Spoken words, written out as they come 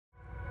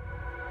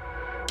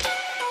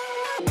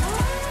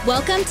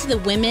Welcome to the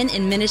Women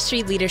in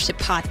Ministry Leadership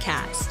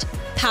Podcast,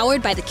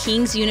 powered by the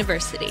King's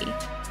University.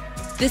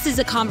 This is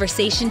a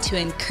conversation to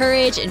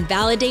encourage and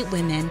validate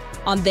women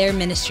on their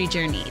ministry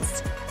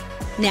journeys.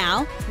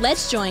 Now,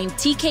 let's join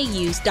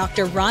TKU's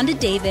Dr. Rhonda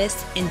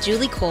Davis and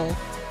Julie Cole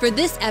for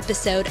this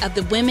episode of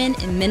the Women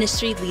in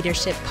Ministry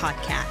Leadership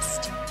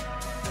Podcast.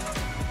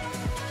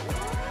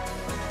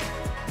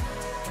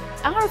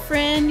 Our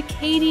friend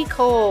Kadi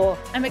Cole.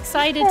 I'm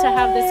excited to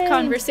have this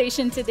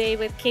conversation today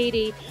with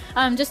Kadi.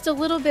 Just a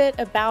little bit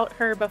about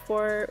her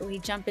before we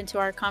jump into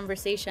our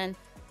conversation.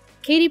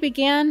 Kadi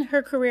began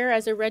her career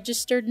as a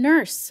registered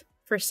nurse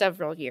for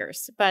several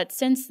years, but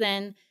since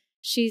then,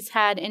 she's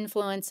had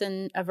influence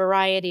in a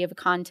variety of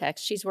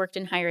contexts. She's worked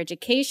in higher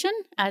education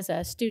as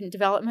a student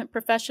development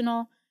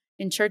professional,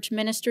 in church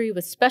ministry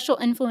with special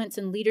influence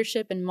in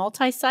leadership and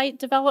multi-site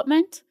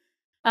development.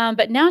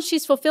 But now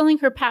she's fulfilling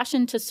her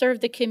passion to serve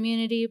the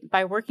community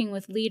by working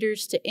with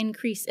leaders to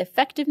increase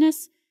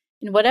effectiveness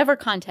in whatever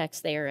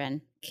context they are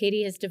in.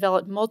 Kadi has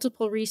developed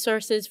multiple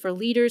resources for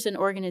leaders and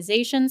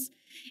organizations,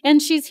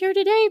 and she's here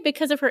today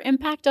because of her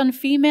impact on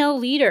female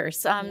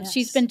leaders.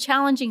 She's been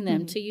challenging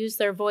them to use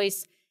their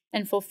voice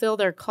and fulfill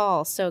their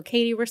call. So,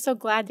 Kadi, we're so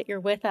glad that you're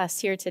with us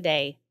here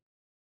today.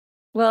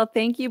 Well,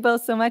 thank you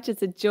both so much.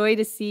 It's a joy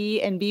to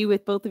see and be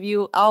with both of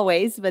you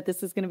always, but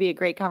this is going to be a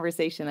great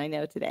conversation, I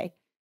know, today.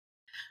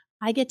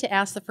 I get to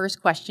ask the first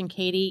question,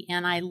 Kadi,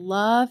 and I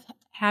love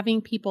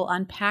having people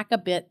unpack a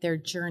bit their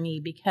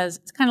journey because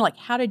it's kind of like,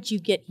 how did you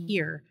get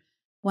here?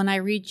 When I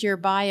read your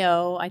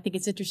bio, I think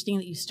it's interesting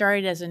that you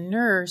started as a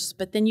nurse,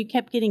 but then you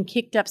kept getting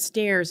kicked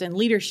upstairs in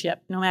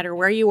leadership, no matter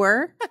where you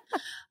were.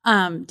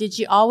 Did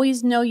you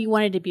always know you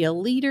wanted to be a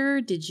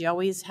leader? Did you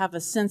always have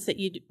a sense that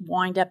you'd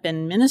wind up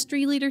in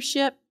ministry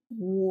leadership?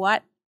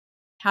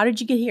 How did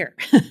you get here?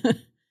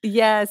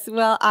 Yes.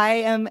 Well, I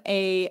am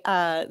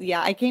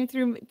I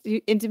came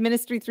into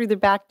ministry through the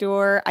back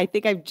door. I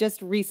think I've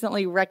just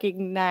recently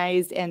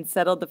recognized and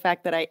settled the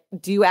fact that I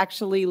do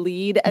actually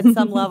lead at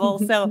some level.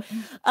 So,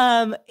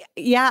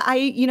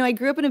 I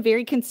grew up in a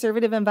very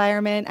conservative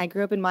environment. I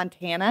grew up in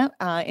Montana,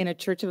 in a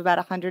church of about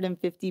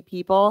 150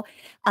 people.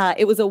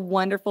 It was a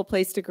wonderful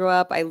place to grow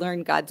up. I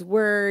learned God's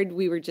word.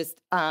 We were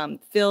just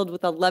filled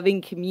with a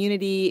loving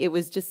community. It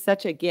was just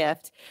such a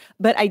gift,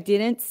 but I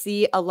didn't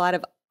see a lot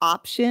of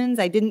options.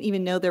 I didn't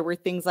even know there were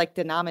things like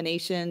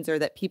denominations or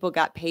that people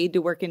got paid to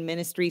work in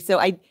ministry. So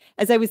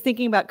as I was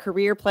thinking about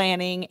career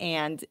planning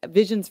and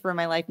visions for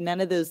my life,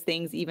 none of those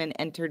things even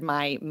entered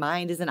my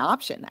mind as an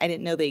option. I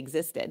didn't know they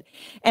existed.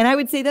 And I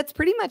would say that's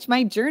pretty much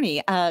my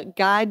journey.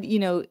 God,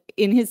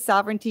 in his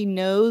sovereignty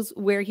knows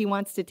where he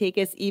wants to take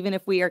us, even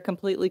if we are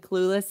completely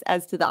clueless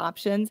as to the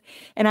options.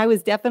 And I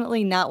was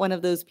definitely not one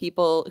of those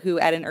people who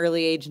at an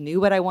early age knew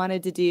what I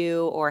wanted to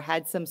do or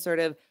had some sort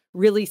of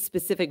really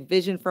specific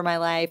vision for my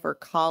life or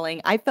calling.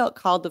 I felt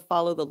called to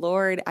follow the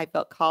Lord. I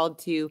felt called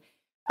to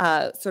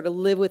sort of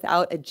live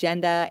without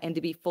agenda and to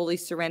be fully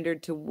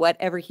surrendered to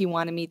whatever he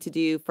wanted me to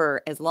do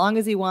for as long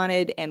as he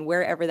wanted and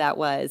wherever that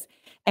was.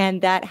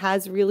 And that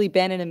has really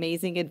been an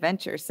amazing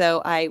adventure.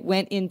 So I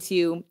went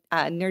into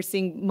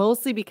nursing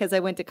mostly because I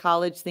went to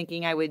college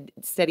thinking I would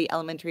study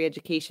elementary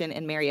education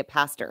and marry a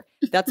pastor.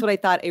 That's what I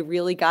thought a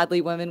really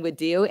godly woman would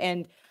do.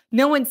 And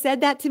no one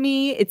said that to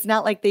me. It's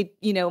not like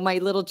my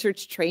little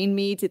church trained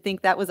me to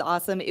think that was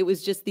awesome. It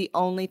was just the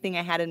only thing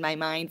I had in my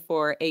mind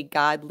for a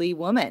godly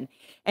woman.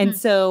 And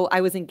so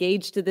I was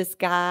engaged to this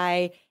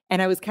guy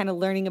and I was kind of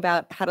learning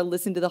about how to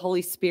listen to the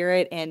Holy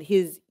Spirit and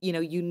his,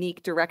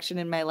 unique direction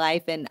in my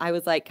life. And I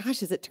was like,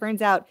 gosh, as it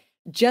turns out,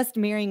 just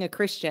marrying a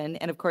Christian,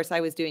 and of course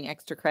I was doing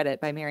extra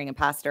credit by marrying a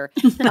pastor.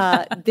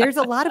 There's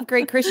a lot of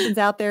great Christians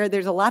out there.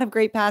 There's a lot of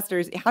great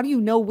pastors. How do you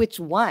know which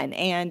one?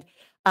 And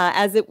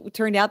as it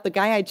turned out, the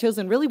guy I'd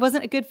chosen really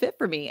wasn't a good fit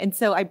for me. And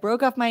so I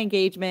broke off my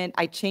engagement.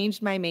 I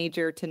changed my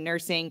major to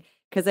nursing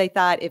because I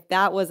thought if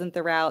that wasn't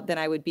the route, then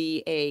I would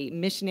be a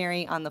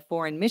missionary on the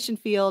foreign mission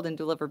field and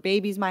deliver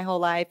babies my whole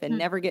life and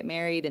never get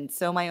married and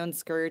sew my own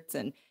skirts.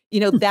 And,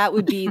 that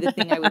would be the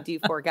thing I would do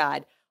for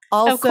God.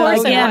 Also,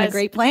 a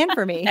great plan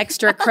for me.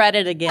 Extra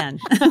credit again.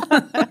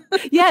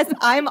 Yes,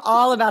 I'm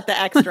all about the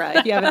extra,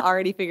 if you haven't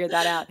already figured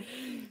that out.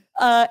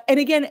 And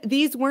again,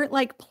 these weren't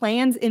like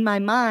plans in my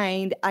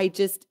mind.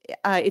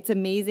 It's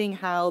amazing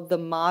how the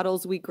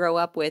models we grow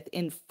up with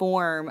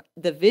inform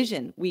the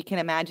vision we can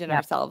imagine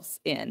ourselves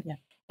in. Yeah.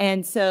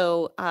 And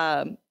so,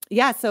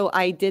 so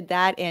I did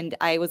that, and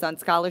I was on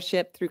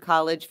scholarship through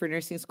college for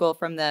nursing school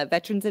from the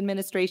Veterans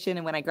Administration.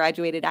 And when I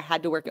graduated, I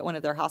had to work at one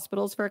of their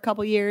hospitals for a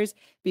couple years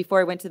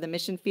before I went to the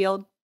mission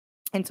field.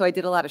 And so I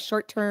did a lot of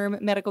short-term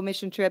medical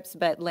mission trips,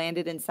 but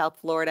landed in South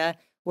Florida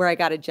where I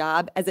got a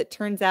job. As it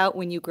turns out,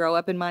 when you grow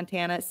up in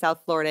Montana,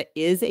 South Florida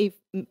is a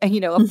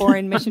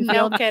foreign mission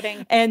field. No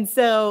kidding. And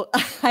so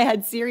I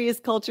had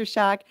serious culture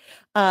shock.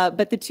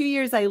 But the 2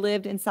 years I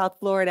lived in South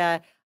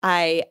Florida,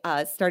 I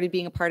started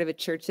being a part of a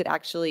church that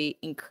actually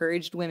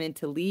encouraged women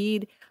to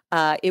lead.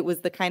 It was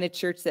the kind of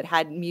church that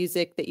had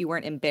music that you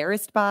weren't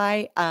embarrassed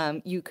by.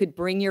 You could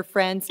bring your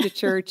friends to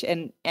church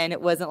and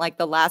it wasn't like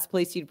the last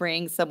place you'd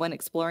bring someone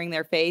exploring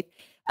their faith.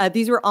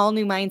 These were all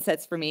new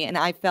mindsets for me, and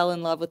I fell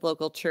in love with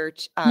local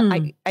church.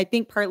 I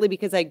think partly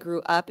because I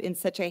grew up in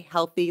such a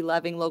healthy,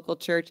 loving local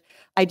church,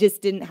 I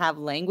just didn't have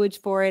language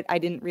for it. I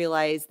didn't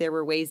realize there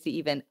were ways to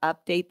even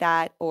update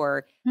that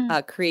or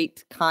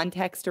create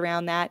context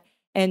around that.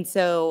 And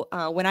so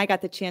when I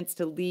got the chance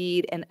to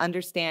lead and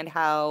understand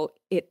how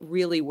it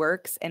really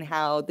works and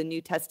how the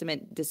New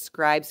Testament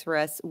describes for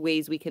us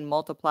ways we can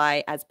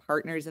multiply as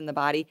partners in the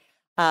body,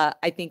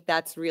 I think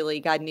that's really,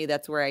 God knew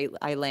that's where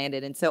I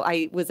landed. And so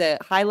I was a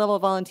high level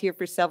volunteer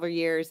for several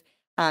years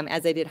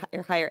as I did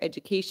higher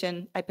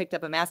education. I picked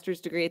up a master's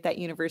degree at that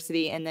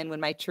university. And then when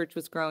my church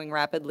was growing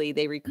rapidly,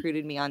 they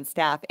recruited me on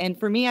staff. And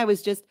for me, I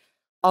was just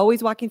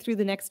always walking through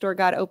the next door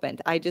God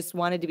opened. I just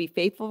wanted to be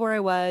faithful where I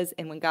was.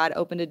 And when God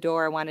opened a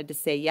door, I wanted to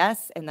say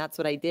yes. And that's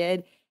what I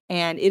did.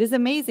 And it is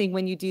amazing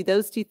when you do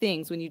those two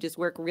things, when you just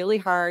work really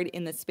hard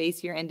in the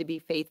space you're in to be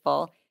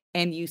faithful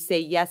and you say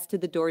yes to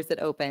the doors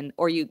that open,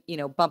 or you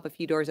bump a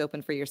few doors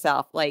open for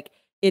yourself. Like,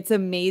 it's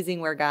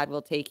amazing where God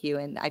will take you.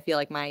 And I feel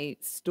like my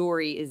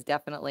story is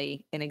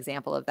definitely an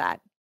example of that.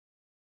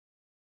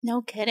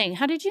 No kidding.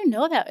 How did you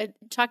know that?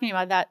 Talking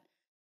about that,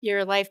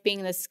 your life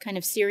being this kind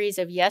of series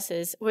of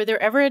yeses, was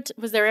there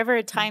ever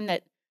a time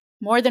that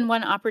more than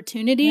one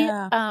opportunity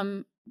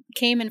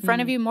came in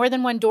front of you, more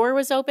than one door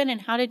was open,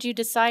 and how did you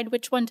decide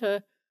which one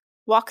to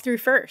walk through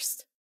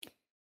first?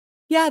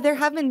 Yeah, there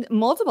have been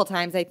multiple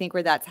times, I think,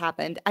 where that's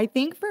happened. I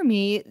think for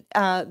me,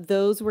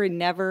 those were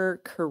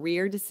never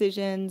career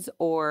decisions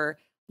or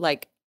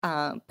like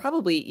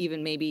probably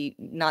even maybe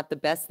not the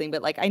best thing,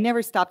 but like I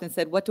never stopped and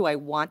said, what do I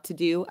want to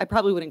do? I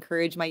probably would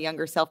encourage my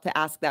younger self to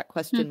ask that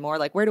question more,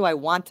 like, where do I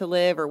want to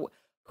live, or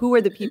who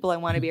are the people I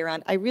want to be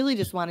around? I really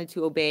just wanted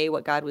to obey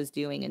what God was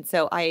doing. And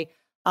so I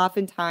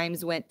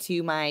oftentimes went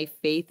to my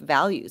faith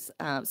values.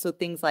 So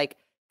things like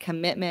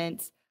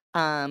commitment,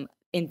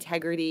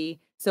 integrity.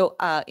 So,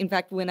 in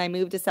fact, when I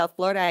moved to South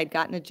Florida, I had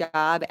gotten a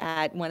job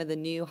at one of the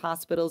new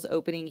hospitals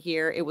opening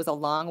here. It was a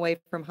long way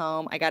from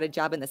home. I got a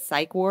job in the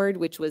psych ward,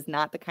 which was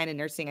not the kind of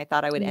nursing I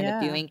thought I would end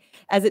up doing.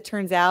 As it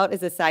turns out,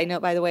 as a side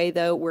note, by the way,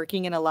 though,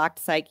 working in a locked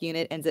psych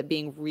unit ends up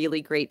being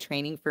really great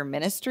training for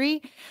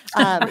ministry.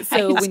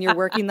 So when you're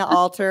working the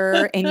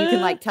altar and you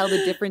can like tell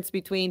the difference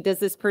between, does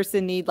this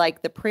person need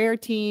like the prayer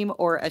team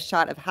or a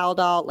shot of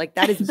Haldol? Like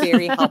that is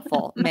very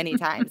helpful many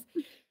times.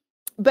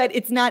 But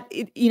it's not,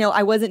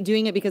 I wasn't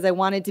doing it because I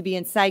wanted to be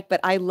in psych, but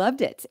I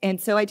loved it.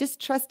 And so I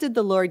just trusted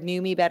the Lord knew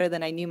me better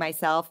than I knew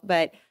myself.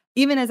 But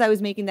even as I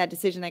was making that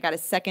decision, I got a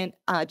second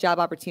job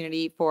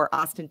opportunity for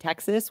Austin,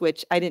 Texas,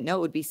 which I didn't know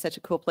it would be such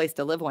a cool place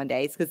to live one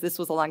day because this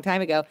was a long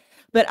time ago.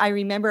 But I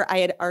remember I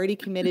had already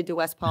committed to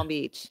West Palm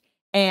Beach.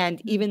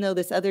 And even though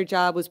this other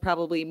job was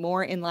probably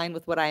more in line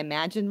with what I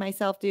imagined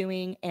myself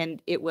doing,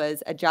 and it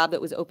was a job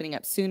that was opening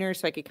up sooner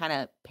so I could kind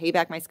of pay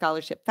back my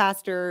scholarship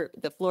faster,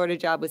 the Florida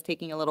job was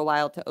taking a little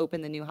while to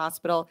open the new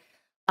hospital.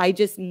 I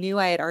just knew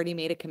I had already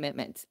made a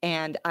commitment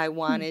and I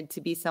wanted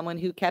to be someone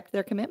who kept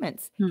their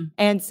commitments.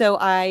 And so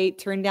I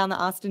turned down the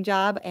Austin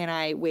job and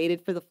I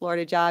waited for the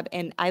Florida job.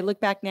 And I look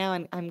back now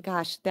and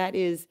gosh, that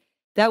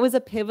was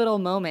a pivotal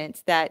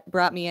moment that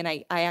brought me in.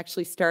 I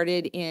actually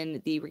started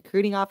in the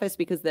recruiting office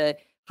because the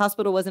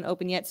hospital wasn't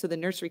open yet. So the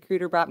nurse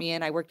recruiter brought me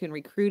in. I worked in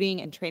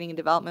recruiting and training and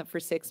development for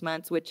 6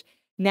 months, which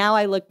now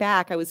I look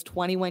back, I was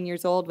 21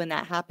 years old when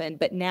that happened,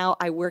 but now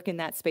I work in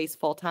that space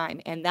full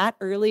time. And that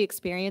early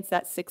experience,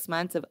 that 6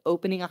 months of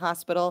opening a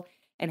hospital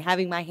and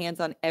having my hands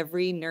on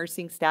every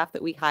nursing staff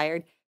that we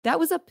hired, that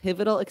was a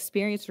pivotal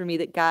experience for me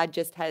that God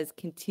just has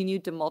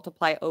continued to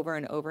multiply over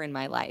and over in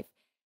my life.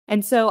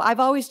 And so I've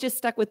always just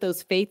stuck with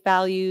those faith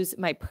values,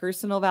 my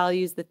personal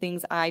values, the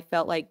things I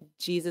felt like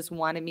Jesus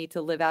wanted me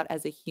to live out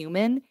as a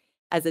human,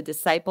 as a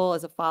disciple,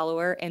 as a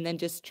follower, and then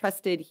just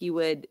trusted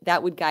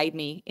that would guide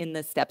me in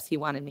the steps he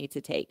wanted me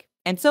to take.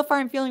 And so far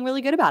I'm feeling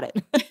really good about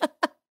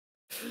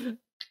it.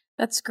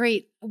 That's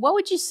great. What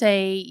would you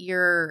say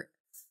your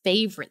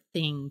favorite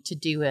thing to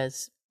do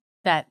is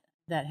that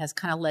has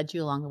kind of led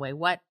you along the way?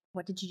 What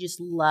did you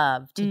just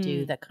love to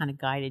do that kind of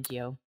guided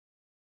you?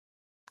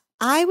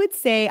 I would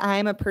say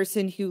I'm a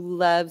person who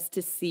loves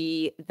to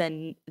see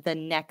the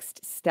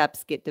next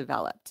steps get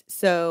developed.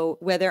 So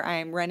whether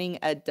I'm running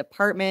a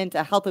department,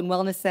 a health and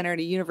wellness center at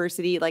a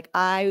university, like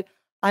I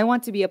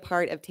want to be a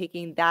part of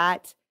taking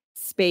that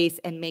space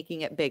and making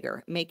it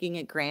bigger, making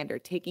it grander,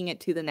 taking it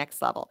to the next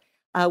level.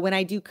 When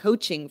I do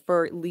coaching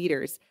for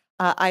leaders,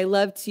 I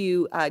love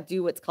to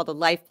do what's called a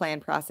life plan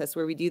process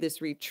where we do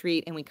this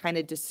retreat and we kind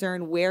of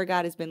discern where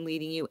God has been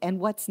leading you and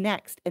what's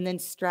next, and then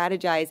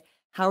strategize.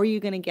 How are you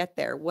going to get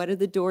there? What are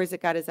the doors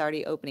that God is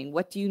already opening?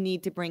 What do you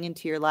need to bring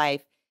into your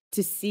life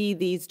to see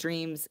these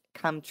dreams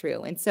come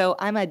true? And so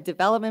I'm a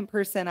development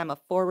person. I'm a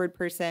forward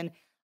person.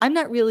 I'm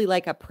not really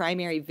like a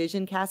primary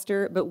vision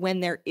caster, but when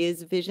there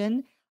is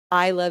vision,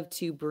 I love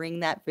to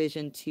bring that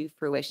vision to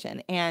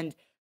fruition. And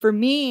for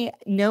me,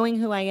 knowing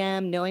who I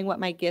am, knowing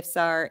what my gifts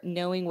are,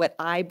 knowing what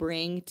I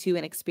bring to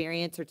an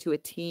experience or to a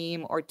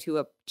team or to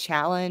a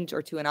challenge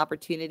or to an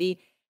opportunity,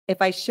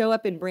 if I show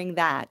up and bring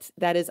that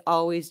has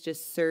always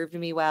just served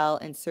me well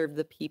and served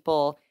the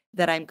people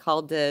that I'm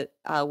called to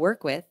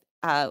work with.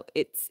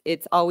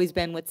 It's always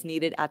been what's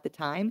needed at the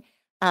time.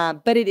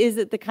 But it is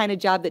the kind of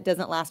job that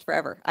doesn't last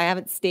forever. I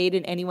haven't stayed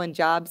in any one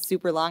job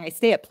super long. I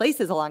stay at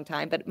places a long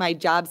time, but my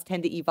jobs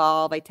tend to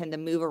evolve. I tend to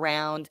move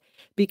around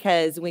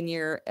because when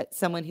you're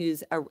someone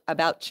who's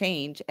about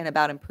change and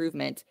about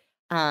improvement,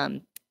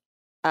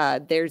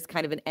 there's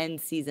kind of an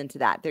end season to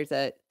that. There's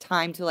a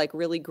time to like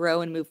really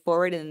grow and move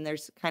forward, and then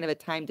there's kind of a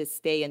time to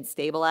stay and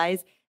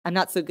stabilize. I'm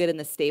not so good in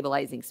the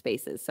stabilizing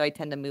spaces, so I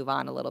tend to move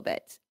on a little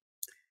bit.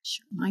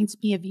 Sure reminds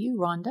me of you,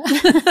 Rhonda.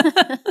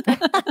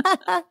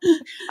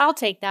 I'll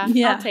take that.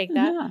 Yeah. I'll take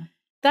that.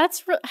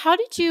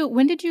 Yeah.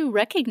 When did you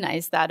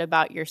recognize that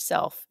about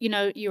yourself? You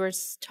know, you were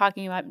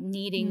talking about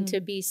needing to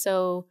be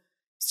so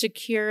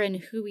secure in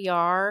who we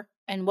are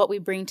and what we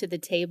bring to the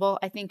table.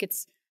 I think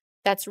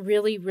that's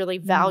really, really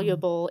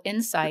valuable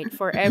insight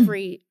for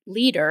every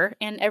leader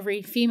and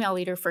every female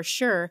leader for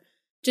sure,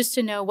 just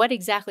to know what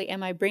exactly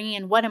am I bringing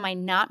and what am I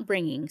not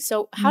bringing.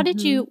 So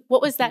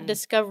what was that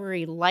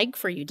discovery like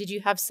for you? Did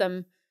you have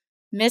some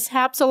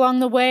mishaps along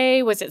the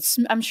way?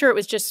 I'm sure it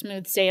was just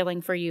smooth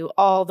sailing for you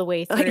all the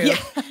way through.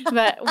 Yeah.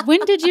 But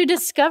when did you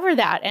discover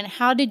that, and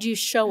how did you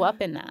show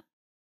up in that?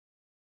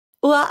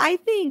 Well, I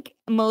think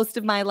most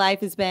of my life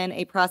has been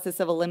a process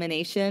of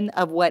elimination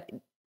of what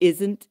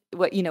isn't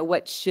what,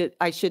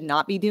 I should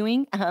not be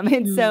doing.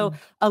 So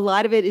a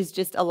lot of it is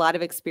just a lot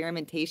of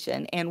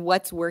experimentation and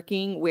what's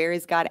working, where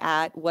is God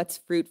at, what's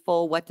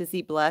fruitful, what does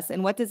he bless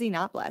and what does he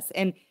not bless?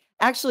 And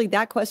actually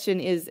that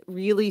question is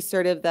really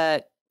sort of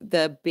the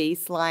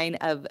baseline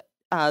of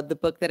the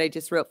book that I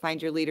just wrote,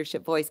 Find Your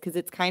Leadership Voice, because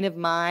it's kind of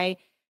my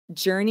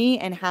journey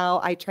and how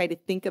I try to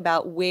think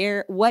about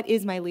what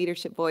is my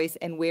leadership voice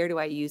and where do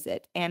I use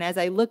it? And as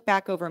I look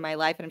back over my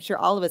life, and I'm sure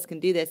all of us can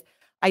do this,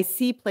 I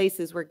see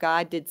places where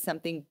God did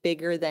something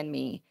bigger than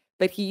me,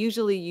 but he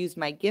usually used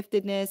my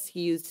giftedness. He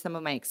used some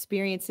of my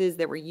experiences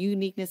that were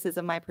uniquenesses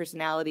of my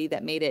personality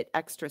that made it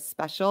extra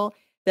special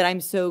that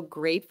I'm so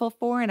grateful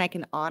for, and I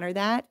can honor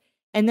that.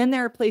 And then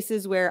there are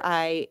places where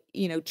I,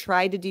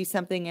 tried to do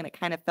something and it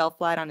kind of fell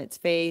flat on its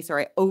face,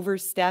 or I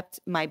overstepped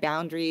my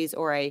boundaries,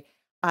 or I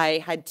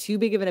had too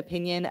big of an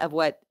opinion of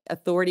what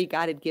authority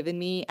God had given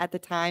me at the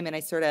time, and I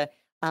sort of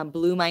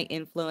blew my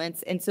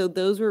influence. And so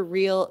those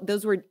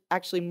were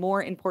actually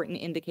more important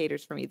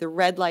indicators for me. The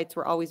red lights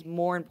were always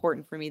more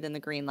important for me than the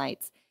green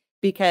lights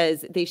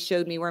because they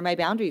showed me where my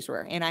boundaries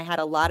were. And I had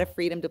a lot of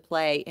freedom to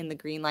play in the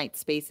green light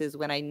spaces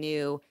when I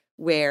knew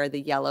where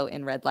the yellow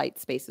and red light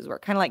spaces were,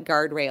 kind of like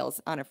guardrails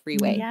on a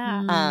freeway.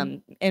 Yeah.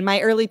 In my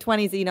early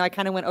 20s, I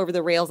kind of went over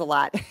the rails a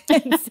lot.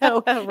 And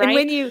so, Right? And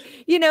when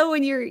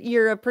when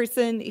you're a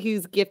person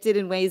who's gifted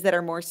in ways that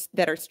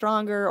are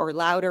stronger or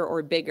louder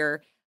or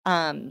bigger,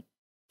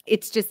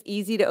 it's just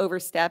easy to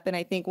overstep. And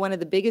I think one of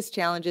the biggest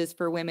challenges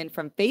for women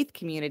from faith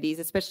communities,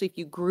 especially if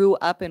you grew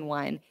up in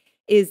one,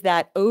 is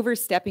that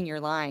overstepping your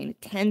line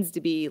tends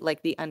to be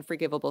like the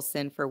unforgivable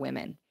sin for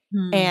women.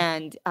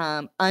 And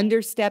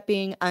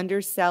understepping,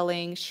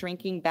 underselling,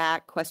 shrinking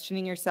back,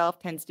 questioning yourself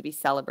tends to be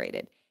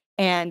celebrated.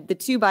 And the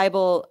two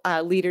Bible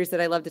leaders that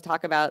I love to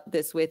talk about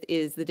this with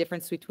is the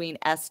difference between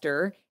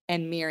Esther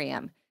and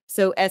Miriam.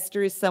 So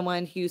Esther is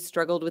someone who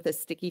struggled with a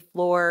sticky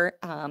floor,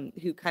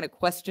 who kind of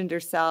questioned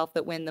herself,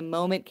 that when the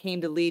moment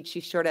came to lead,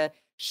 she sort of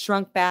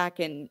shrunk back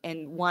and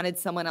wanted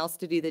someone else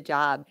to do the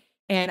job.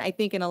 And I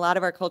think in a lot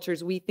of our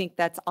cultures, we think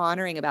that's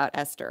honoring about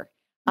Esther.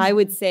 I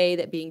would say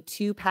that being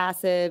too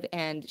passive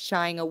and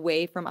shying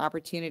away from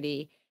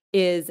opportunity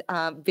is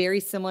very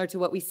similar to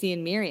what we see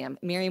in Miriam.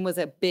 Miriam was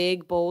a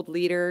big, bold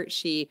leader.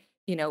 She,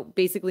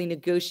 basically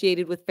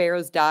negotiated with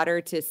Pharaoh's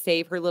daughter to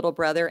save her little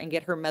brother and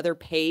get her mother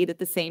paid at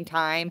the same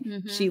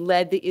time. She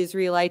led the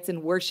Israelites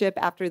in worship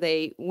after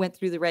they went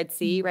through the Red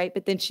Sea, right?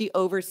 But then she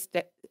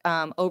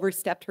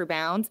overstepped her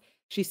bounds.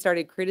 She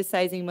started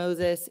criticizing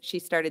Moses. She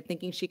started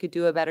thinking she could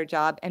do a better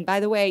job. And by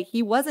the way,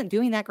 he wasn't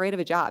doing that great of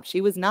a job. She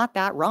was not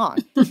that wrong.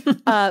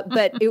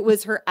 But it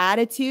was her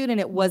attitude, and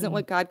it wasn't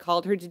what God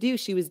called her to do.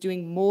 She was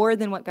doing more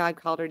than what God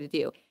called her to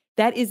do.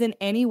 That isn't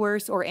any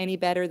worse or any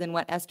better than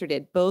what Esther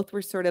did. Both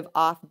were sort of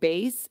off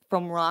base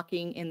from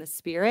walking in the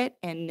Spirit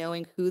and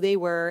knowing who they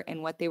were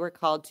and what they were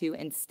called to,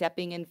 and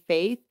stepping in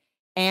faith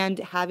and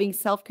having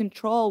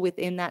self-control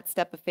within that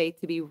step of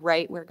faith to be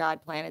right where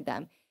God planted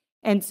them.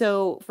 And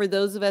so for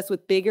those of us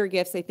with bigger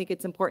gifts, I think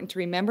it's important to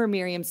remember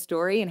Miriam's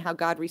story and how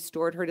God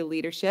restored her to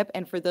leadership.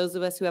 And for those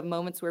of us who have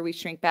moments where we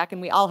shrink back,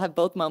 and we all have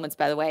both moments,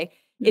 by the way,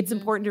 it's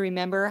important to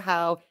remember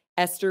how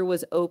Esther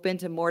was open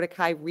to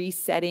Mordecai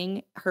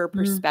resetting her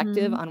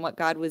perspective on what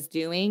God was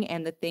doing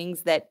and the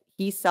things that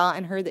he saw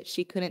in her that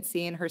she couldn't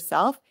see in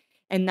herself,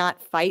 and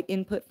not fight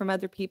input from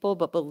other people,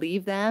 but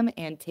believe them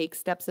and take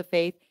steps of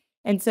faith.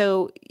 And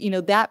so,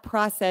 that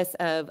process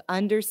of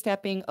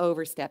understepping,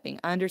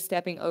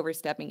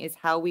 overstepping is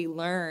how we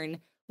learn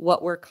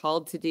what we're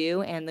called to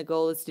do. And the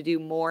goal is to do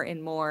more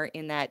and more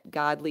in that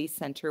godly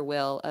center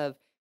will of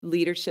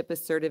leadership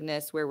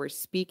assertiveness, where we're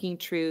speaking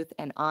truth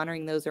and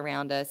honoring those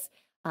around us.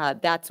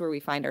 That's where we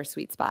find our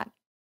sweet spot.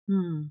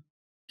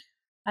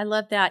 I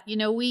love that.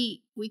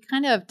 We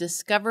kind of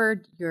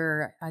discovered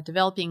your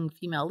Developing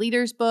Female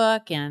Leaders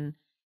book and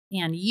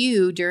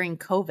you during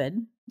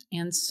COVID.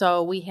 And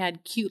so we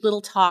had cute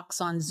little talks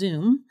on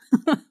Zoom.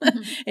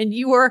 And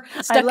you were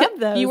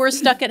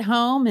stuck at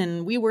home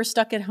and we were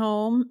stuck at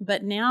home,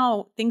 but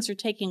now things are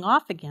taking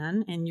off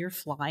again and you're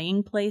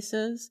flying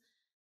places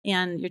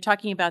and you're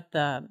talking about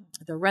the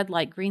red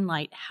light, green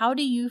light. How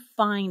do you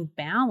find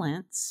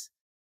balance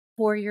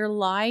for your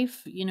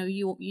life?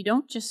 You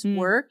don't just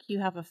work, you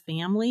have a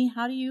family.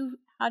 How do you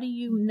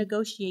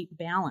negotiate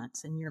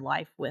balance in your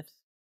life with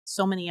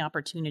so many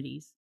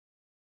opportunities?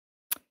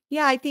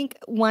 Yeah, I think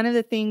one of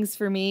the things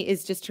for me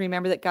is just to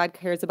remember that God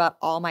cares about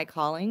all my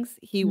callings.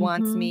 He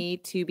wants me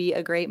to be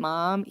a great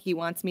mom. He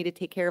wants me to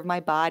take care of my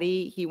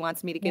body. He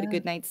wants me to get a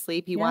good night's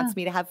sleep. He wants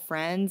me to have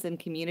friends and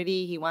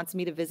community. He wants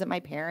me to visit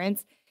my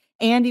parents.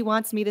 And he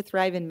wants me to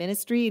thrive in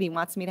ministry. And he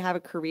wants me to have a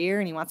career.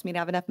 And he wants me to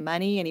have enough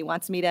money. And he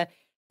wants me to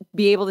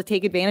be able to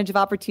take advantage of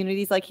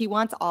opportunities. Like he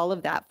wants all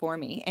of that for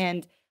me.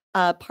 And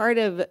part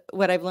of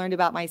what I've learned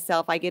about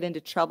myself, I get into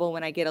trouble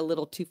when I get a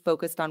little too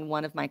focused on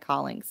one of my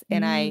callings.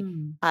 And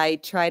I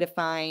try to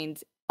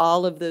find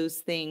all of those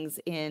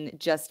things in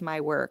just my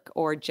work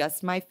or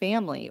just my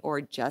family or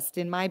just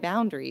in my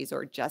boundaries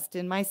or just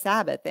in my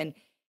Sabbath.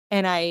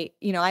 And I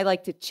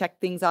like to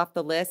check things off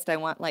the list. I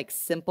want like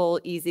simple,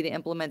 easy to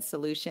implement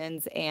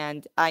solutions.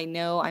 And I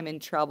know I'm in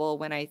trouble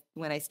when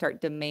I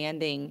start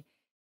demanding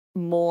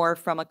more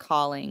from a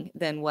calling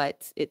than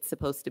what it's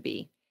supposed to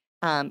be.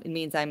 It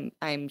means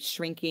I'm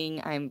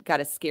shrinking. I've got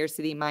a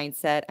scarcity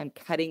mindset. I'm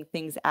cutting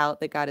things out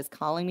that God is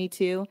calling me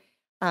to.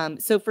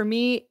 So for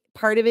me,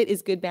 part of it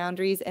is good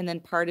boundaries. And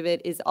then part of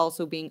it is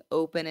also being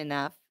open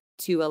enough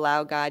to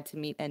allow God to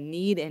meet a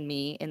need in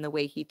me in the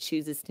way he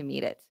chooses to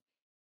meet it.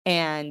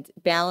 And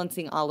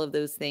balancing all of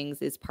those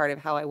things is part of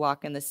how I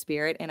walk in the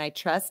Spirit. And I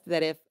trust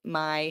that if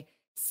my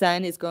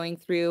son is going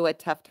through a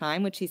tough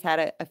time, which he's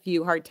had a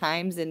few hard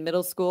times in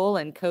middle school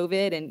and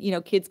COVID,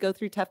 and, kids go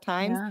through tough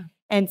times. Yeah.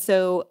 And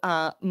so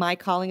my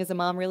calling as a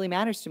mom really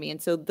matters to me.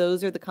 And so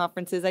those are the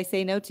conferences I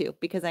say no to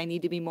because I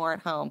need to be more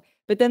at home.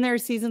 But then there are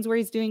seasons where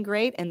he's doing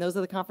great. And those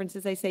are the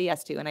conferences I say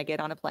yes to and I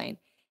get on a plane.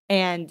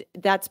 And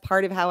that's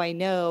part of how I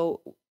know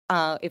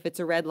if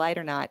it's a red light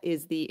or not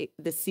is the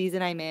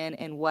season I'm in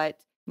and what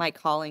my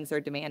callings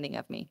are demanding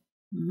of me.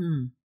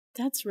 Mm-hmm.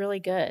 That's really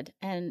good.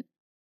 And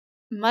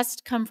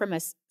must come from a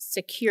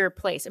secure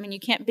place. I mean, you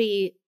can't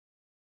be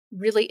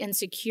really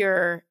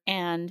insecure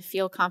and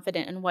feel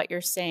confident in what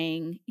you're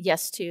saying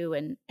yes to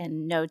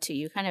and no to.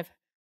 You kind of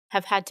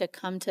have had to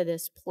come to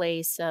this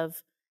place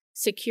of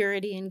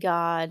security in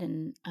God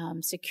and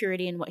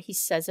security in what he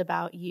says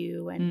about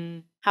you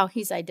and how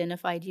he's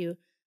identified you.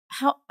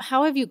 How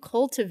have you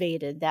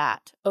cultivated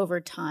that over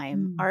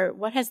time? Or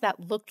what has that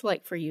looked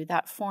like for you,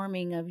 that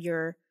forming of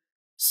your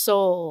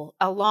soul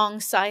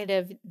alongside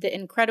of the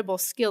incredible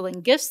skill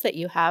and gifts that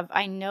you have?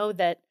 I know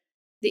that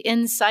the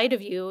inside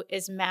of you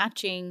is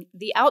matching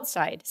the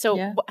outside.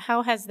 So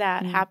how has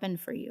that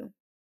happened for you?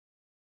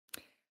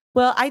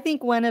 Well, I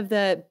think one of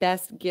the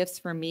best gifts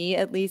for me,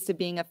 at least of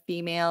being a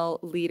female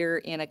leader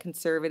in a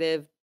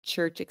conservative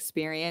church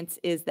experience,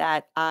 is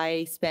that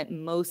I spent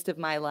most of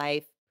my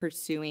life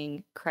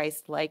pursuing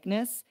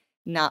Christ-likeness,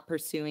 not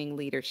pursuing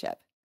leadership.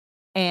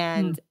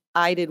 And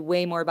I did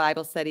way more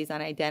Bible studies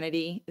on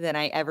identity than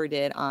I ever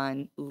did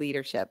on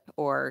leadership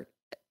or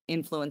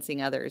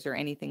influencing others or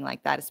anything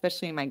like that,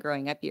 especially in my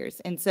growing up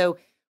years. And so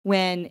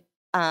when,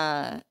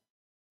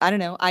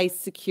 I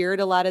secured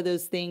a lot of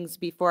those things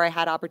before I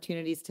had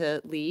opportunities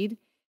to lead.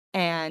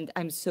 And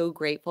I'm so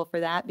grateful for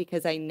that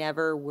because I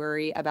never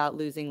worry about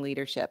losing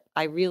leadership.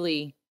 I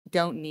really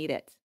don't need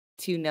it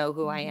to know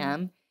who I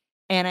am.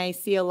 And I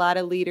see a lot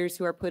of leaders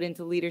who are put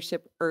into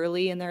leadership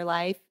early in their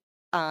life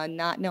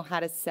not know how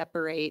to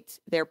separate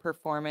their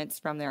performance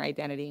from their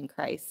identity in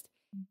Christ.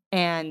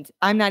 And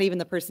I'm not even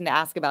the person to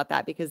ask about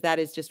that because that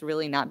has just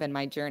really not been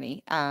my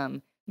journey.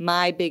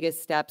 My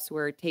biggest steps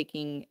were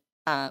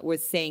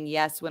was saying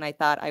yes when I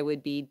thought I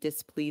would be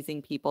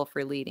displeasing people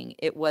for leading.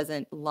 It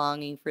wasn't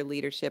longing for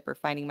leadership or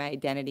finding my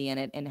identity in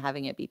it and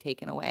having it be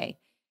taken away.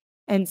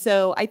 And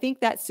so I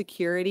think that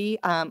security,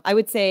 I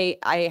would say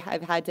I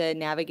have had to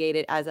navigate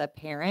it as a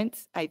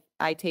parent.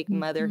 I take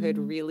motherhood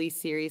really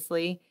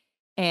seriously.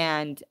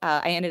 And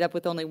I ended up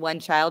with only one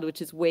child,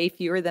 which is way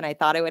fewer than I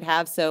thought I would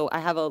have. So I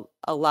have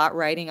a lot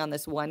riding on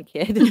this one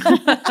kid.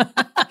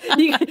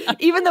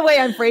 Even the way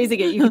I'm phrasing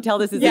it, you can tell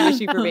this is an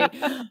issue for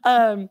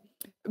me.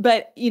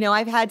 But,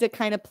 I've had to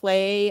kind of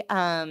play,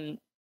 I've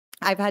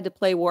had to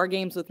play war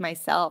games with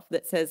myself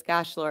that says,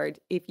 gosh, Lord,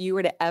 if you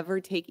were to ever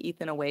take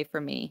Ethan away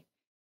from me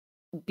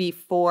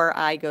before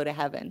I go to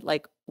heaven,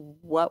 like,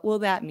 what will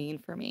that mean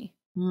for me?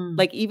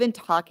 Like even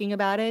talking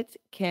about it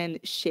can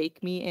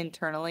shake me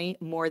internally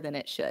more than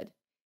it should.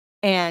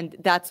 And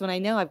that's when I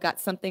know I've got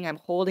something I'm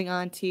holding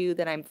on to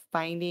that I'm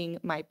finding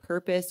my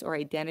purpose or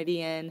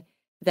identity in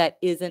that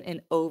isn't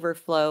an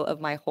overflow of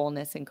my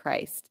wholeness in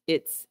Christ.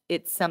 It's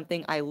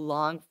something I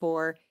long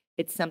for.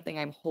 It's something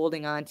I'm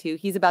holding on to.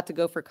 He's about to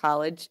go to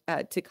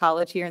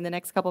college here in the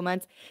next couple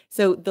months.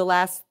 So the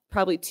last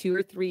probably 2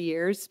 or 3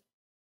 years,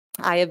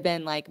 I have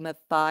been like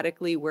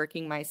methodically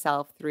working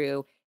myself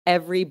through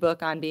every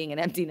book on being an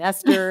empty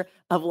nester,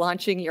 of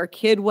launching your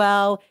kid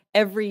well,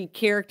 every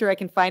character I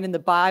can find in the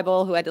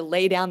Bible who had to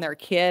lay down their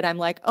kid. I'm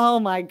like, oh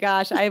my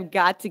gosh, I have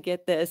got to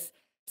get this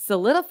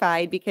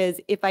solidified, because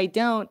if I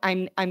don't,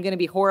 I'm going to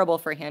be horrible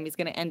for him. He's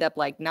going to end up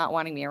like not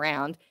wanting me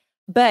around,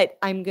 but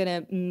I'm going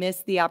to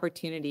miss the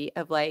opportunity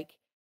of like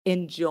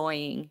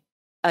enjoying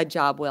a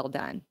job well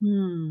done,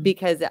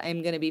 because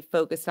I'm going to be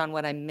focused on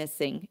what I'm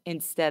missing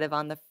instead of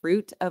on the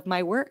fruit of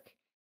my work.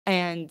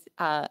 And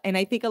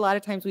I think a lot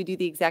of times we do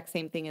the exact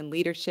same thing in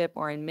leadership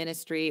or in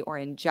ministry or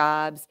in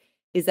jobs,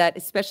 is that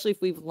especially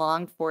if we've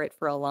longed for it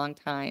for a long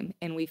time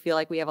and we feel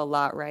like we have a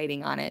lot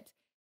riding on it,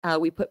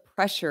 we put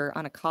pressure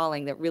on a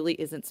calling that really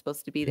isn't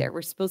supposed to be there.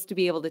 We're supposed to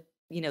be able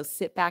to,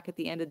 sit back at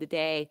the end of the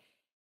day,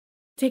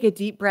 take a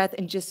deep breath,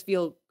 and just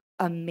feel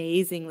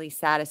amazingly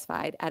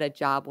satisfied at a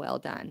job well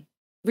done,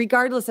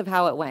 regardless of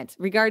how it went,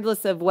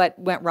 regardless of what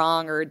went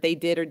wrong or they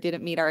did or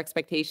didn't meet our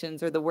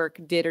expectations or the work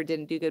did or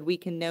didn't do good. We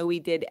can know we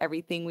did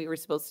everything we were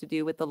supposed to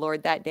do with the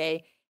Lord that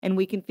day, and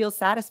we can feel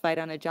satisfied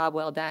on a job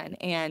well done.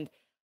 And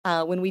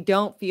when we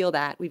don't feel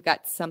that, we've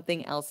got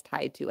something else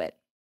tied to it.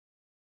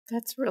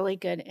 That's really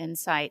good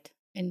insight,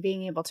 and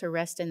being able to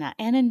rest in that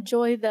and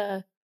enjoy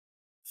the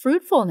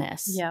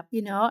fruitfulness,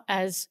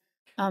 as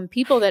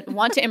people that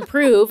want to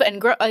improve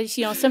and grow.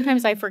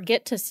 Sometimes I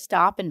forget to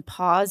stop and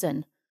pause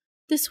and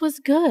this was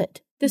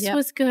good. This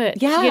was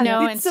good.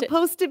 Yeah, it's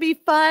supposed to be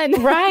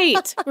fun.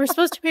 Right. We're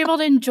supposed to be able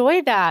to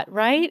enjoy that,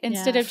 right?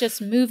 Instead of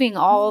just moving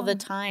all the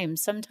time.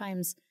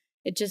 Sometimes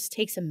it just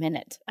takes a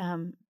minute.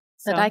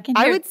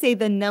 I would say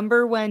the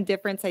number one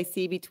difference I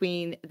see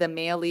between the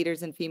male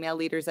leaders and female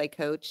leaders I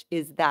coach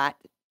is that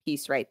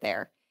piece right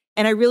there.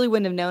 And I really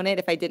wouldn't have known it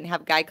if I didn't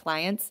have guy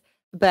clients,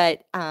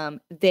 but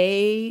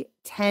they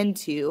tend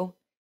to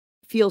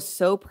feel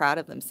so proud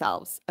of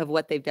themselves, of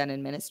what they've done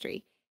in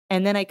ministry.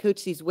 And then I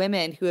coach these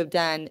women who have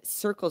done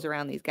circles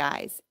around these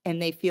guys,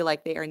 and they feel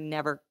like they are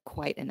never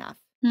quite enough.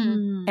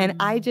 And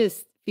I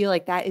just feel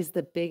like that is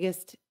the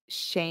biggest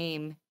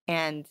shame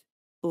and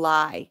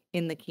lie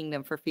in the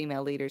kingdom for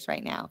female leaders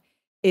right now,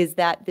 is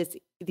that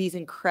these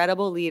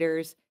incredible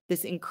leaders,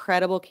 this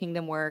incredible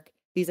kingdom work,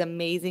 these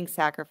amazing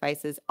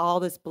sacrifices, all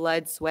this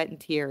blood, sweat,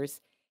 and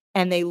tears,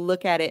 and they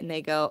look at it and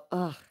they go,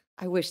 "Ugh,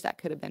 I wish that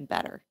could have been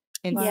better."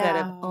 Instead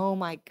of, "Oh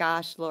my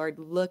gosh, Lord,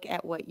 look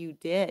at what you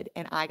did,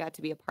 and I got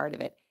to be a part of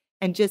it."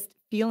 And just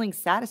feeling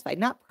satisfied,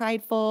 not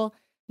prideful,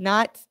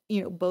 not,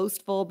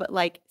 boastful, but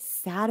like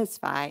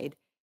satisfied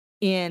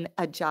in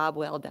a job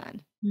well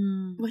done.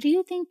 What do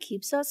you think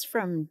keeps us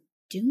from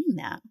doing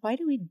that? Why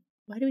do we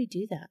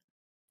do that?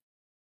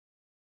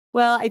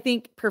 Well, I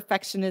think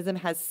perfectionism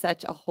has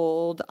such a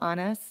hold on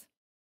us.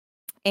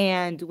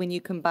 And when you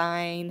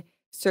combine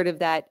sort of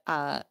that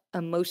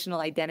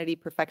emotional identity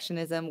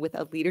perfectionism with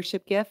a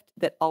leadership gift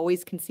that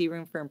always can see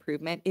room for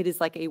improvement, it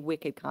is like a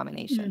wicked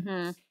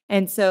combination.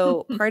 And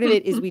so part of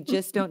it is we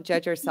just don't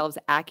judge ourselves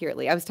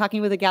accurately. I was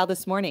talking with a gal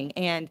this morning,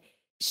 and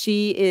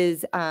she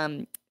is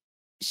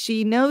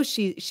she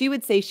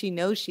would say she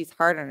knows she's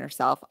hard on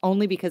herself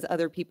only because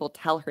other people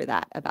tell her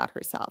that about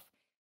herself.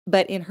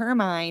 But in her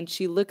mind,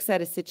 she looks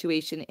at a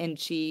situation and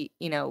she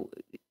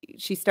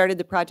started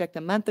the project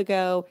a month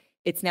ago.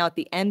 It's now at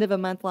the end of a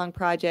month-long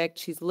project.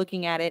 She's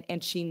looking at it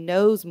and she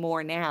knows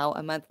more now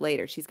a month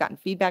later. She's gotten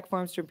feedback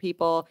forms from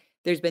people.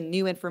 There's been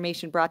new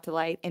information brought to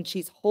light, and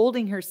she's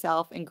holding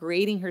herself and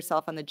grading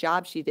herself on the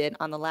job she did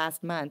on the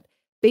last month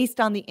based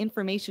on the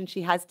information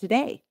she has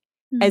today.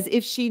 As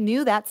if she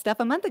knew that stuff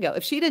a month ago.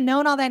 If she'd have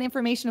known all that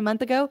information a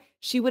month ago,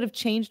 she would have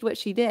changed what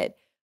she did.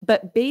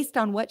 But based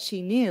on what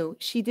she knew,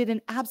 she did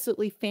an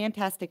absolutely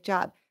fantastic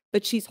job.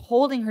 But she's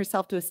holding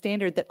herself to a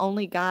standard that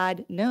only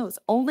God knows.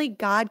 Only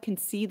God can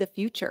see the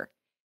future.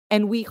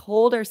 And we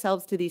hold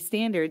ourselves to these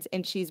standards,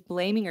 and she's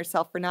blaming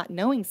herself for not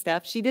knowing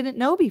stuff she didn't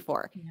know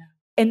before. Yeah.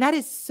 And that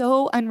is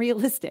so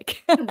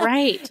unrealistic.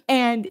 Right.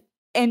 and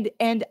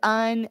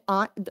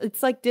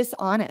it's like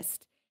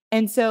dishonest.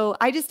 And so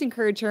I just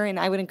encourage her, and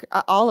I would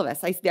all of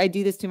us, I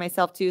do this to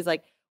myself too, is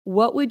like,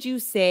 what would you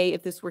say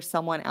if this were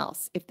someone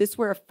else? If this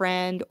were a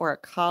friend or a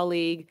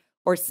colleague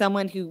or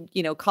someone who,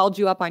 called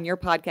you up on your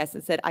podcast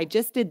and said, "I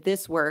just did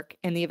this work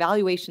and the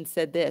evaluation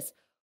said this,"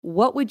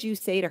 what would you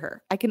say to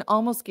her? I can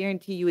almost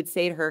guarantee you would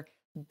say to her,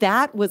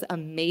 "That was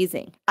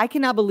amazing. I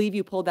cannot believe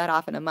you pulled that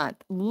off in a month.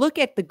 Look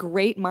at the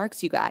great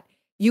marks you got."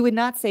 You would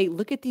not say,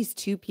 "Look at these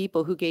two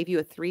people who gave you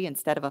a 3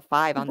 instead of a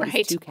 5 on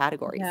these two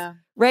categories." Yeah.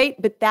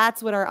 Right? But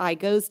that's what our eye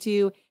goes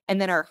to. And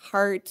then our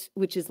heart,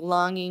 which is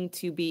longing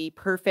to be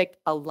perfect,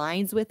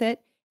 aligns with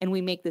it. And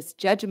we make this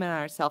judgment on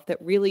ourselves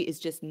that really is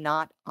just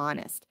not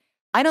honest.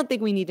 I don't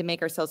think we need to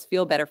make ourselves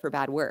feel better for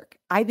bad work.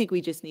 I think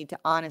we just need to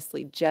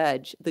honestly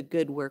judge the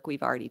good work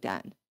we've already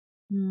done.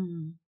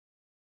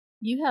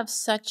 You have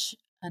such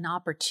an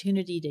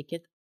opportunity to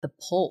get the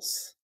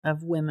pulse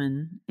of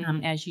women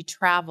as you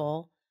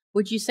travel.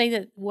 Would you say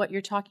that what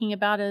you're talking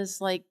about is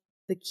like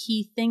the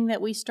key thing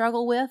that we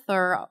struggle with,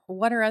 or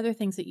what are other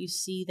things that you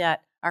see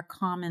that are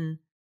common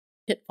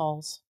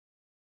pitfalls?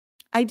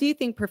 I do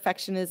think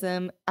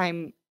perfectionism,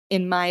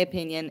 in my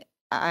opinion,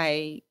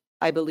 I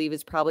believe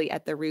is probably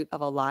at the root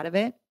of a lot of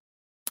it.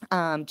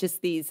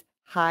 Just these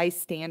high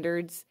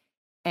standards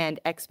and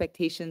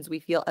expectations we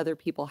feel other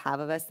people have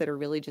of us that are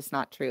really just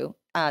not true.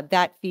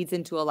 That feeds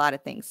into a lot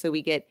of things. So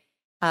we get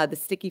the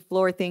sticky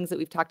floor things that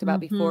we've talked about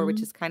before,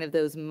 which is kind of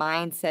those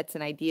mindsets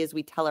and ideas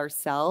we tell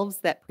ourselves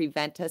that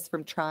prevent us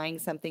from trying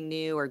something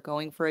new or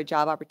going for a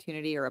job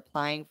opportunity or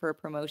applying for a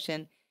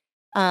promotion.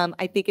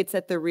 I think it's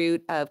at the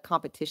root of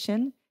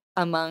competition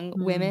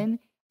among women.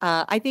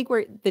 I think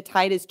the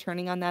tide is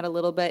turning on that a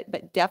little bit,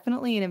 but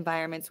definitely in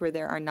environments where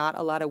there are not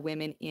a lot of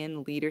women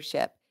in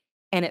leadership,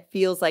 and it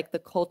feels like the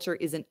culture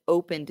isn't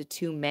open to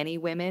too many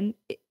women,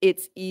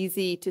 it's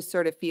easy to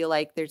sort of feel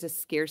like there's a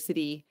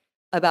scarcity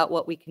about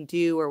what we can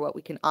do or what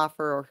we can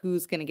offer or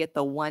who's going to get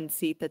the one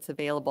seat that's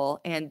available.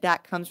 And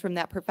that comes from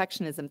that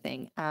perfectionism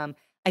thing.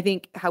 I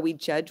think how we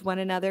judge one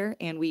another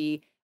and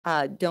we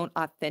don't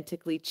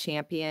authentically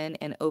champion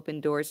and open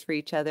doors for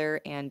each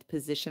other and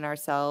position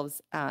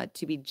ourselves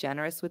to be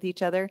generous with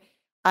each other.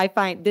 I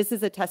find this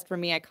is a test for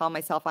me. I call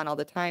myself on all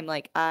the time.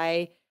 Like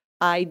I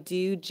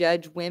do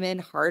judge women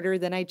harder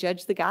than I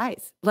judge the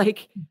guys.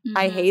 Like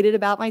I hate it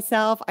about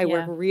myself. I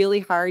work really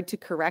hard to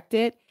correct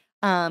it.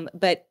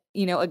 But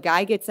a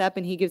guy gets up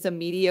and he gives a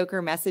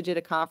mediocre message at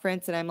a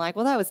conference and I'm like,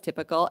 well, that was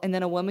typical. And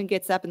then a woman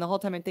gets up and the whole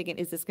time I'm thinking,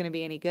 is this going to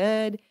be any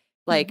good?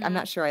 Like, I'm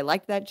not sure I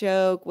liked that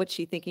joke. What's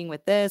she thinking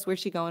with this? Where's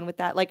she going with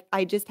that? Like,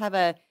 I have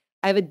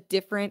a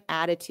different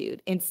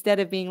attitude instead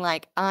of being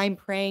like, I'm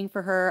praying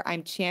for her.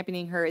 I'm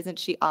championing her. Isn't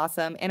she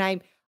awesome? And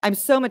I'm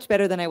so much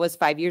better than I was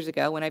 5 years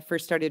ago when I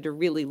first started to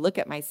really look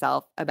at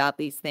myself about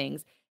these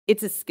things.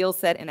 It's a skill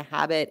set and a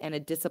habit and a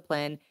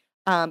discipline.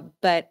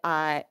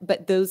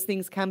 But those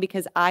things come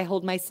because I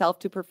hold myself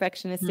to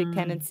perfectionistic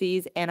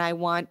tendencies and I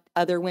want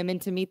other women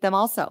to meet them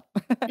also.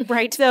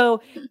 Right.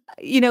 So,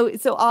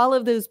 so all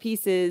of those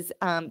pieces,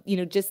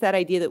 just that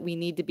idea that we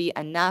need to be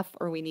enough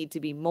or we need to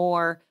be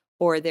more,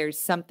 or there's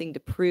something to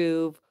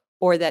prove,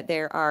 or that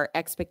there are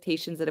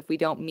expectations that if we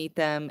don't meet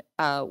them,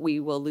 we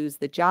will lose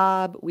the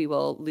job, we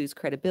will lose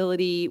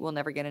credibility, we'll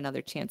never get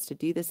another chance to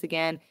do this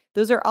again.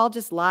 Those are all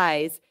just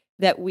lies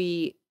that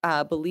we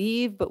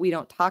believe, but we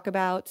don't talk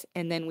about.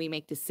 And then we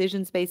make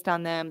decisions based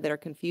on them that are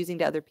confusing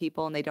to other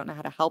people and they don't know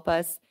how to help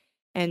us.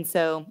 And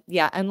so,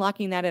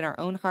 unlocking that in our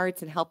own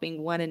hearts and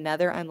helping one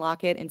another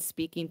unlock it and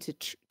speaking to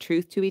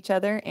truth to each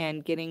other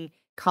and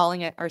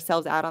calling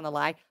ourselves out on the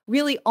lie.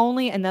 Really,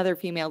 only another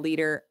female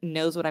leader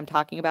knows what I'm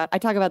talking about. I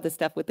talk about this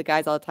stuff with the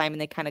guys all the time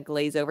and they kind of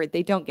glaze over it.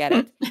 They don't get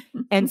it.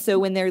 And so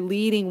when they're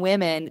leading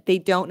women, they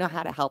don't know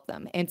how to help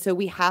them. And so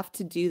we have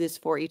to do this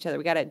for each other.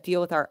 We got to deal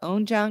with our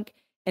own junk.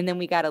 And then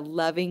we got to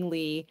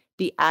lovingly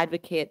be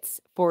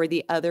advocates for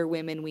the other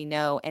women we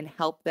know and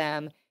help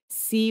them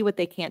see what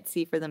they can't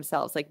see for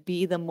themselves. Like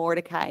be the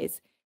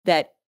Mordecais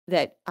that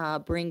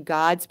bring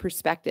God's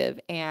perspective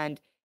and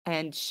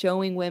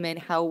showing women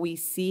how we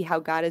see how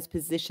God has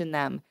positioned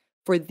them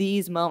for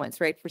these moments,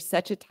 right? For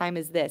such a time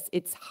as this.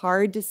 It's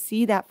hard to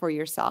see that for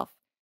yourself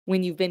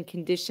when you've been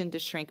conditioned to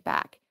shrink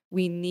back.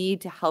 We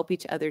need to help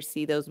each other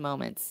see those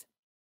moments.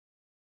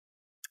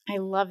 I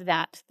love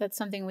that. That's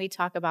something we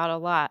talk about a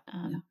lot.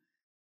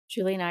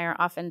 Julie and I are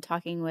often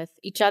talking with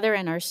each other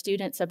and our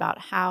students about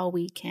how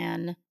we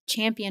can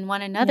champion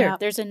one another. Yeah.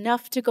 There's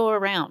enough to go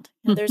around.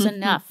 And there's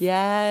enough.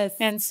 Yes.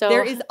 And so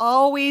there is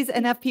always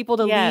enough people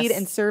to lead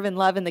and serve and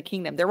love in the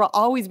kingdom. There will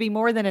always be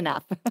more than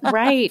enough.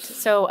 Right.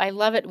 So I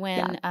love it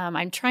when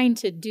I'm trying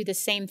to do the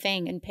same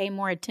thing and pay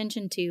more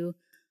attention to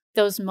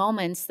those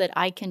moments that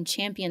I can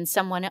champion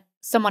someone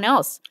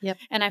else. Yep.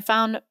 And I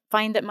find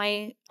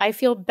that I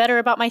feel better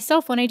about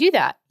myself when I do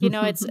that.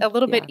 It's a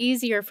little bit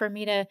easier for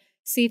me to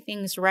see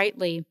things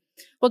rightly.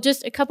 Well,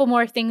 just a couple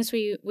more things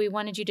we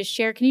wanted you to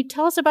share. Can you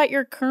tell us about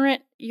your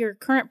current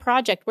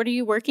project? What are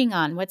you working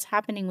on? What's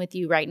happening with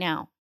you right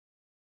now?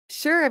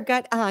 Sure. I've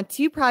got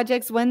 2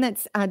 projects. One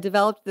that's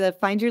developed the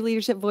Find Your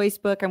Leadership Voice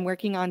book. I'm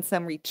working on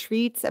some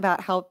retreats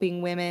about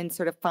helping women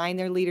sort of find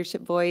their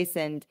leadership voice.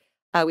 And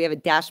we have a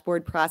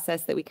dashboard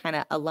process that we kind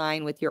of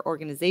align with your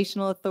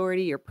organizational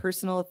authority, your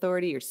personal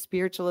authority, your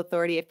spiritual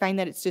authority. I find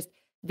that it's just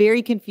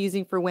very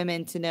confusing for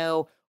women to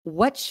know,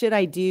 what should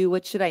I do?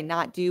 What should I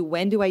not do?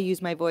 When do I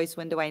use my voice?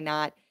 When do I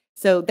not?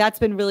 So that's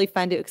been really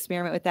fun to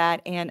experiment with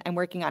that. And I'm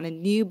working on a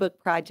new book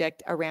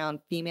project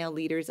around female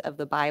leaders of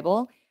the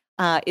Bible.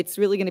 It's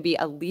really going to be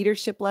a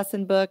leadership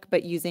lesson book,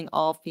 but using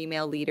all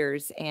female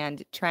leaders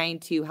and trying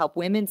to help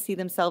women see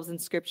themselves in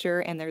Scripture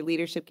and their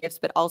leadership gifts,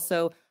 but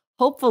also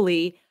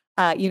hopefully,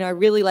 I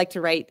really like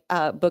to write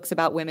books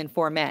about women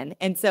for men.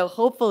 And so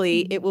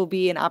hopefully it will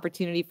be an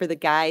opportunity for the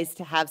guys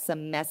to have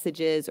some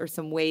messages or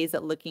some ways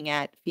at looking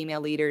at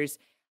female leaders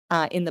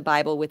in the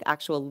Bible with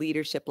actual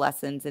leadership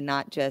lessons and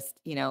not just,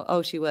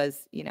 she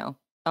was,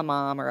 a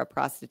mom or a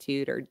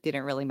prostitute or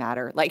didn't really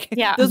matter. Like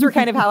those were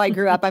kind of how I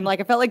grew up.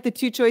 I felt like the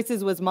 2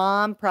 choices was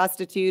mom,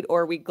 prostitute,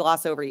 or we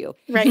gloss over you.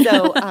 Right.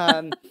 So,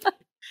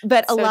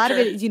 but a lot true.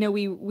 of it is,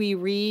 we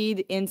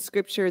read in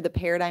Scripture the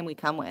paradigm we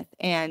come with.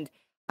 And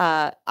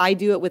I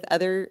do it with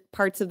other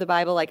parts of the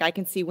Bible. Like I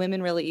can see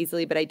women really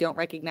easily, but I don't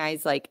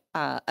recognize like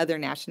other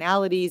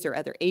nationalities or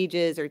other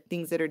ages or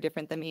things that are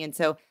different than me. And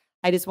so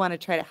I just want to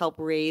try to help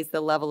raise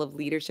the level of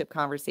leadership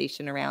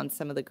conversation around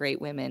some of the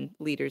great women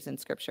leaders in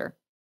Scripture.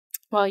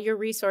 Well, your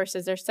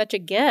resources are such a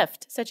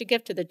gift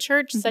to the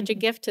church, such a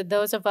gift to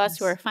those of us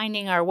who are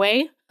finding our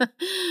way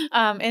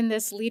in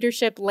this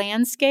leadership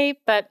landscape.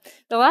 But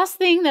the last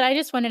thing that I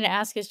just wanted to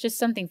ask is just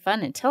something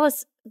fun, and tell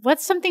us what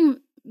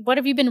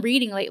have you been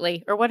reading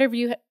lately, or what have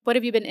you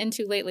been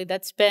into lately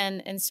that's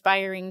been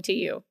inspiring to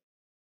you?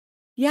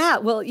 Yeah,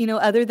 well,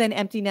 other than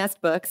empty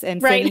nest books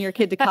and sending your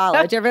kid to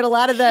college, I've read a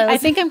lot of those. I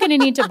think I'm going to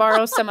need to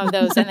borrow some of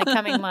those in the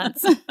coming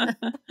months.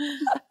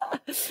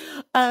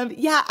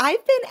 Yeah,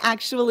 I've been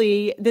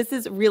this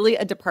is really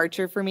a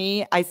departure for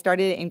me. I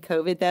started it in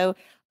COVID though,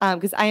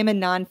 because I am a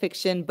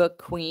nonfiction book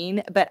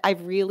queen, but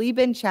I've really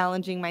been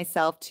challenging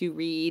myself to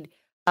read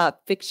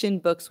fiction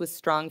books with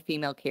strong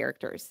female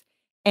characters.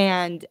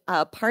 And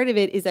part of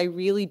it is I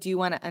really do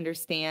want to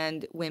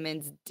understand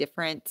women's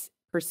different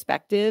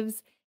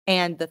perspectives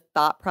and the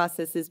thought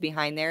processes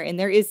behind there. And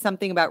there is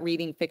something about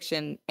reading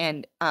fiction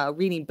and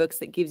reading books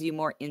that gives you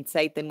more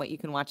insight than what you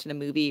can watch in a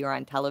movie or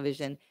on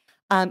television.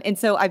 And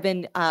so I've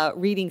been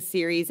reading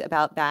series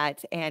about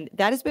that, and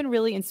that has been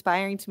really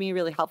inspiring to me,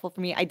 really helpful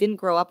for me. I didn't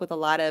grow up with a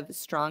lot of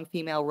strong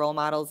female role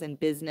models in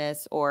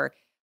business or,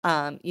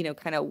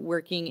 kind of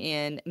working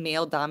in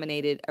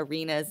male-dominated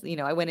arenas.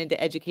 I went into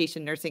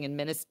education, nursing, and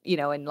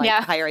and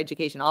higher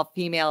education, all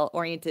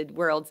female-oriented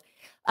worlds.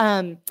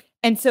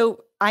 And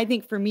so I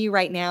think for me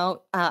right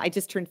now, I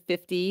just turned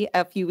 50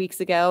 a few weeks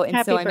ago. And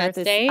Happy so I'm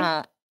birthday.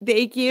 at this,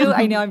 thank you.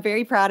 I know, I'm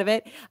very proud of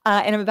it.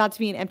 And I'm about to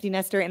be an empty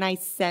nester, and I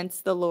sense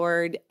the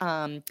Lord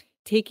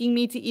taking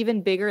me to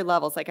even bigger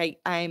levels. Like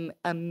I'm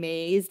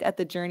amazed at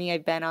the journey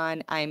I've been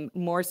on. I'm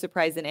more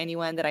surprised than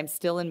anyone that I'm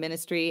still in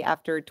ministry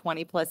after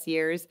 20 plus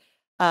years.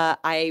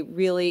 I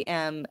really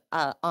am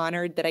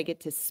honored that I get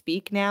to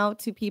speak now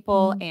to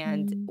people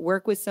and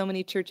work with so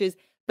many churches,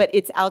 but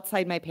it's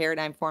outside my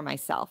paradigm for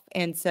myself.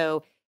 And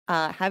so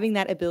having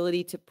that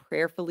ability to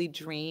prayerfully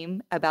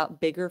dream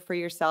about bigger for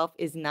yourself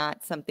is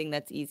not something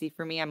that's easy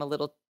for me. I'm a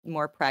little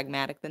more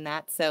pragmatic than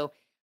that. So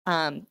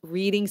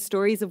reading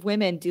stories of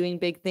women doing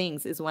big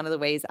things is one of the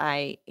ways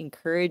I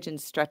encourage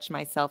and stretch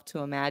myself to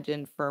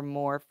imagine for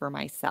more for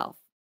myself.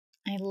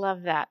 I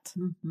love that.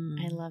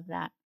 I love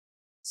that.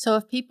 So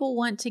if people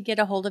want to get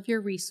a hold of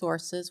your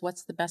resources,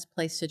 what's the best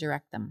place to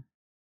direct them?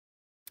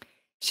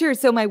 Sure.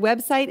 So my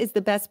website is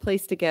the best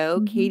place to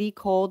go,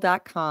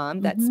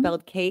 kadicole.com. That's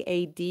spelled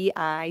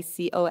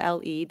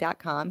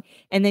KADICOLE.com.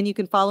 And then you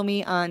can follow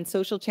me on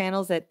social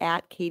channels at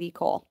Kadi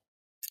Cole.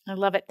 I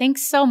love it.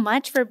 Thanks so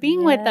much for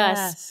being with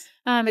us.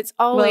 It's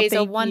always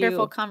a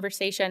wonderful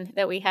conversation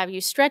that we have. You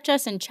stretch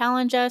us and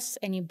challenge us,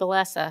 and you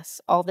bless us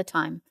all the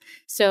time.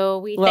 So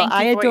we thank you for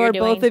what you're doing. I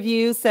adore both of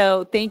you.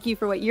 So thank you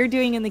for what you're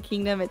doing in the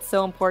kingdom. It's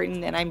so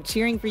important, and I'm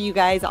cheering for you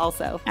guys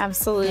also.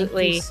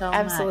 Absolutely. Thank you so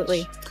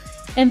Absolutely. much.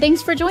 And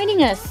thanks for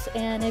joining us.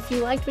 And if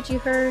you liked what you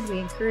heard, we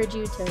encourage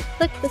you to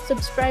click the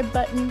subscribe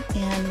button,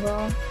 and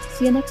we'll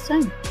see you next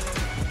time.